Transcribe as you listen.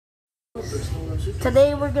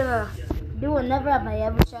Today we're gonna do a Never Have I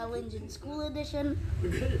Ever challenge in school edition.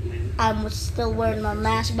 I'm still wearing my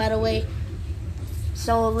mask, by the way.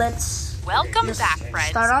 So let's Welcome back, friends.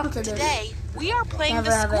 start on to this. Today, we are playing Never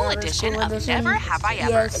the Have I school Ever edition school of edition. Never Have I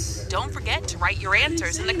Ever. Yes. Don't forget to write your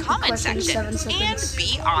answers in the comment Question section 7 and seconds.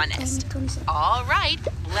 be honest. 20 seconds. All right,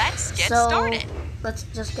 let's get So, started. let's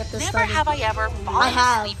just get this Never started. have I ever I fallen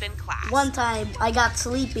have. asleep in class. One time I got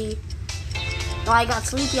sleepy. No, I got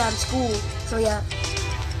sleepy on school. So yeah,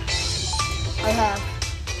 I have.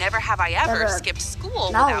 Never have I ever Never. skipped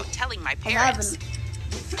school No, without telling my I parents. haven't.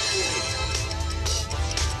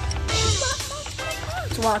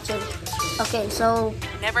 Let's watch it. Okay, so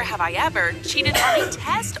Never have I ever cheated on a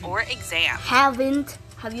test or exam. haven't.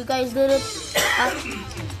 Have you guys did it?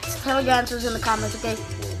 Tell your answers in the comments, okay?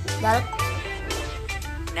 Got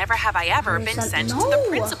it? Never have I ever They been said sent to no. the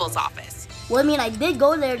principal's office. Well, I mean, I did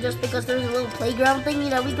go there just because there's a little playground thingy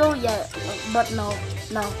that we go. Yeah, but no.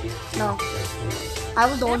 I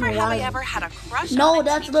was the one Never who have I wanted. ever had a crush on No, a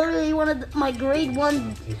that's teacher. literally one of my grade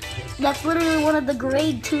 1. That's literally one of the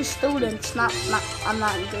grade 2 students. Not. I'm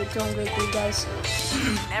not in grade 2. I'm grade 3, guys.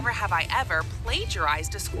 Never have I ever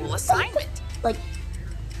plagiarized a school assignment. Like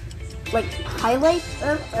highlight?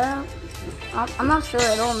 I'm not sure.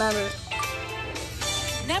 I don't remember.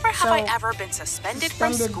 Never have So, I ever been suspended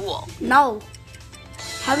from suspended. school. No.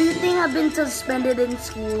 Have you think I've been suspended in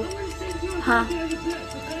school? Huh?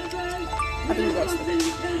 What do you guys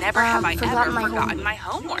think? Never have I forgot ever my forgotten my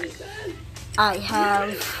homework. I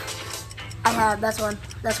have. That's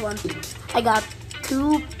one. I got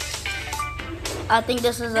 2. I think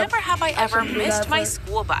this is Never have I ever should do missed that my for-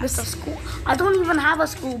 school missed a bus. school. I don't even have a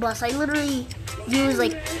school bus. I literally use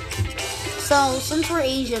So since we're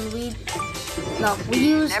Asian, we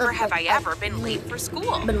use. Never have I ever been late for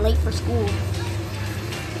school. Been late for school.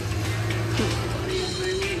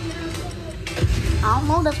 I don't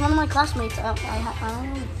know. That's one of my classmates. I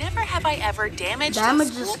don't know. Never have I ever damaged Damage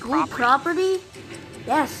the the school school property.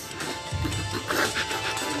 Yes.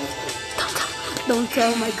 Don't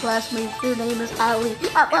tell my classmates their name is Ali.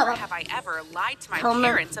 Never have I ever lied to my Tell me.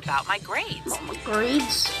 parents about my grades.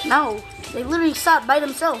 Grades? No. They literally sat by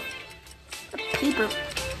themselves. Paper.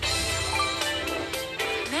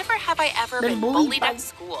 Never have I ever Been been bullied bullied by- at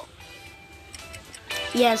school.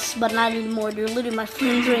 Yes, but not anymore. They're literally my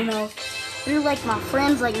friends right now. They're like my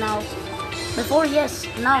friends like now. Before, yes.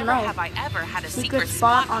 Now, Never no. have I ever had a Secret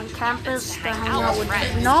spot on campus to hang out with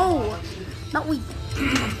friends. No. Not we.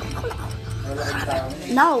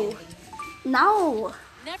 No. No.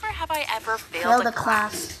 Never have I ever Failed failed the a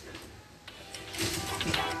class.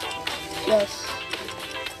 Yes.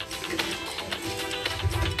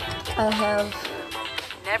 I have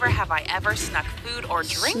Never have I ever snuck food or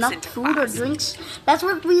drinks snuck into food class. or drinks. That's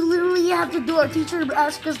what we literally have to do. Our teacher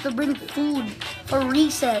asked us to bring food for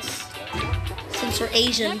recess. Since we're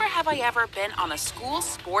Asian. Never have I ever been on a school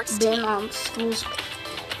sports Been team. on schools.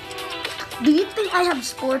 Do you think I have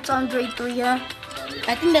sports on grade 3 yet?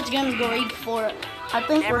 I think that's gonna grade 4. I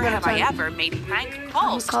think Never we're gonna have I turn ever made prank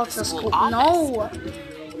calls to calls the to school school. office.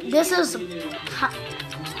 No. This is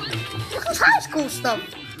high school stuff.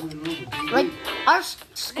 Like our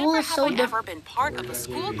school Never is have so I different. ever been part of a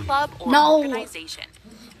school club or No. organization.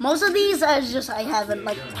 Most of these I haven't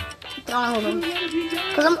all of them.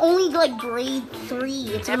 Cause I'm only like grade 3.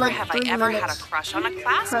 It's Never like have I 3 ever minutes. had a crush on a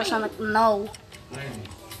classmate. Crush on a no.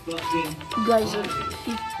 You guys,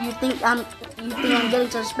 you think I'm getting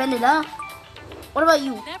suspended, huh? What about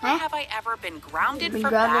you? Never Huh? have I ever been grounded Been for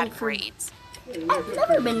grounded bad for- grades. I've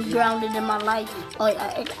never been grounded in my life. Oh,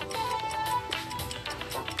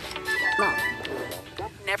 no.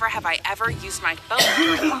 Never have I ever used my phone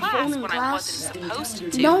during class phone in when I class? wasn't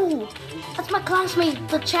supposed to. No, that's my classmate,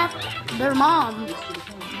 the chap, their mom.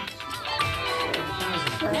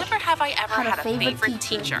 Never have I ever had a favorite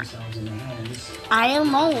teacher. teacher. I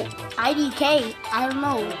don't know. IDK. I don't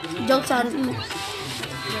know. Jokes on you.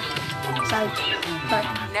 Sorry, but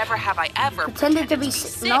Never have I ever Pretended to be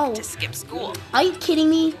sick no. to skip school. are you kidding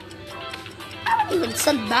me? I wasn't even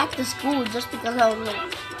sent back to school just because I was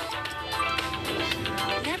like,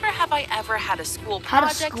 Never have I ever had a school had a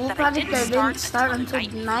project school that project I that didn't start until the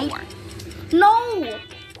night. before. No.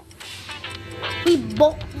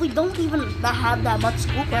 We don't even have that much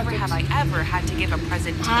school Never projects. have I ever had to give a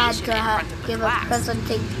presentation Had to in front of the give class. a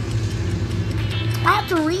presentation. I have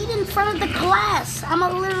to read in front of the class. I'm a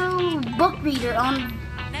little book reader on.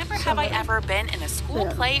 Never have I ever been in a school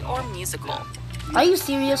Yeah. play or musical. Are you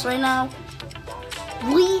serious right now?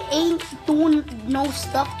 We ain't doing no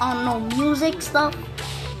stuff on no music stuff.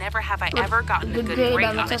 Never have I ever gotten a Good good grade grade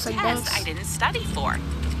on on a a test test like this. I didn't study for.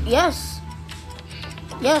 Yes.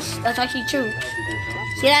 Yes, that's actually true.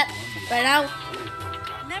 See that? Right now?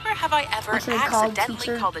 Never have I ever Actually called accidentally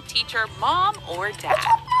teacher. called a teacher mom or dad.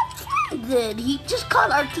 Did he just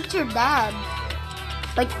called our teacher dad?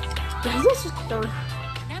 Like, this is the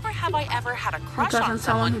Never have I ever had a crush crush on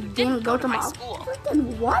someone who didn't go to my my school.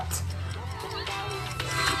 freaking what?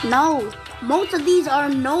 No, most of these are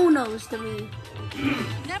no-nos to me.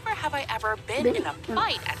 Never have I ever been in a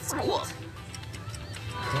fight at school.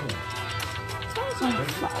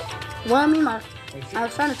 Well, I mean, I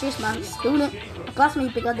was trying to chase my student, my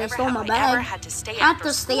classmate, because they Never stole have my I bag. ever had to stay I had after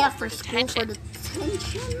to stay school after for school for detention.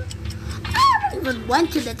 detention. I never even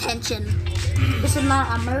went to detention. This is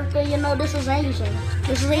not America, you know. This is Asia.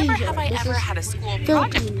 This is Never Asia. have I This ever is had a school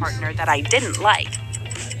Philippines. project partner that I didn't like.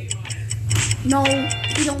 No,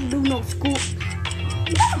 we don't do no school.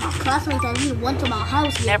 None of my classmates that even went to my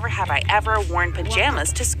house yet. Never have I ever worn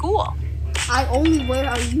pajamas to school. I only wear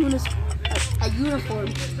a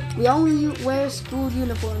uniform. We only wear school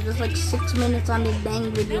uniforms. There's like 6 minutes on this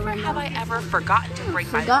dang video Never right have now. I ever forgotten to bring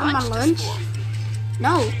Forgotten my my lunch lunch? to school.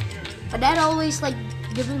 No. My dad always like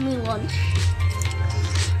giving me lunch.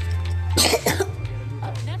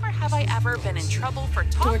 Never have I ever been in trouble for We're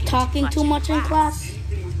talking, talking too much in class.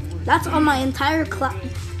 That's on my entire class.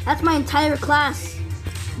 That's my entire class.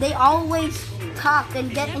 They always talk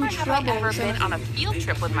and get Never in have trouble. I ever So- been on a field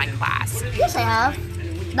trip with my class. Yes, I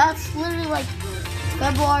have. That's literally like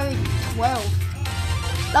February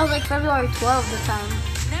 12th. That was like February 12th the time.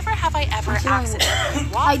 Never have I ever That's right. accidentally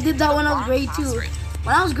walked I did that into when the I was wrong grade 2. classroom.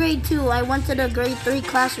 When I was grade 2, I went to the grade 3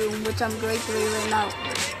 classroom, which I'm grade 3 right now.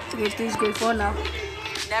 Grade 3 is grade 4 now.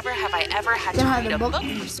 Never have I ever had to Didn't have read the a book. book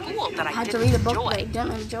for school that I I had to didn't read a book that I enjoy.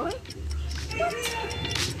 didn't enjoy.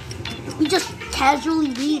 We just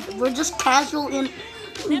casually read. We're just casual in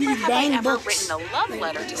Never these have I dang ever books. written a love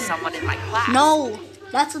letter to someone in my class. No,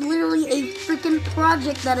 that's literally a freaking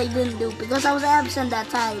project that I didn't do because I was absent that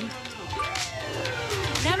time.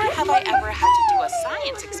 Never have I ever had to do a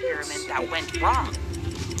science experiment that went wrong.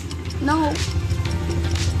 No.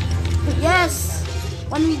 Yes,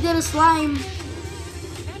 when we did a slime.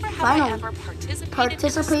 Never have Finally. I ever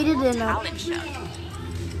Participated in a in school a- talent show.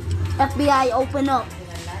 FBI, open up.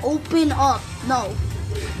 Open up. No.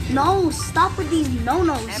 No, stop with these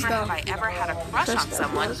no-nos Never stuff. have I ever had a crush on First,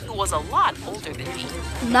 someone who was a lot older than me.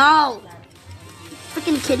 No.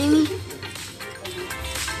 Freaking kidding me?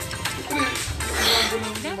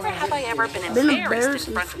 Never have I ever been Been embarrassed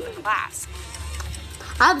in embarrassed. front of the class.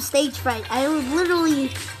 I have stage fright. I was literally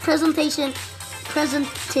presenting in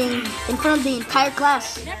front of the entire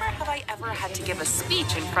class. Never have I ever had to give a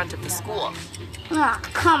speech in front of the school. Ah,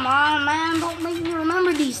 come on, man. Don't make me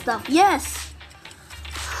remember these stuff. Yes.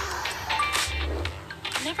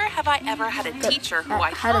 Never have I ever had a teacher who I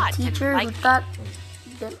had thought a teacher didn't who like me. thought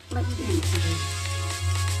didn't like me.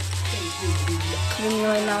 Kidding me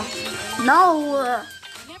right now. No.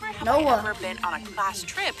 Never have Noah. I ever been on a class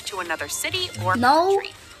trip to another city or No.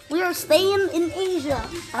 country. We are staying in Asia.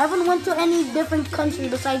 I haven't went to any different country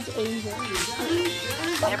besides Asia.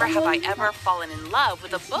 Never have I ever fallen in love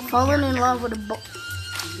with a book. Fallen in love with a book.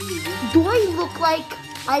 Do I look like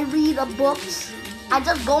I read a books? I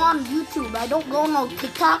just go on YouTube. I don't go on no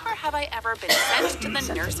TikTok. Never have I ever been sent to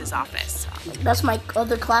the nurse's office. That's my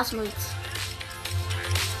other classmates.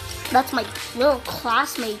 That's my little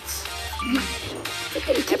classmates.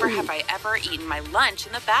 Never have I ever eaten my lunch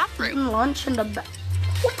in the bathroom. Eating lunch in the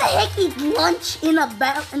What the heck? Eat lunch in a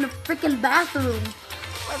freaking bathroom?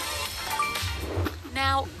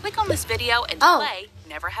 Now, click on this video and Oh. play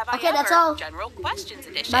Never Have I Okay, Ever that's all. General Questions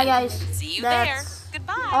Edition. Bye, guys. See you That's there.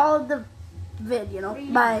 Goodbye. all the vid, you know.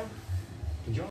 Bye.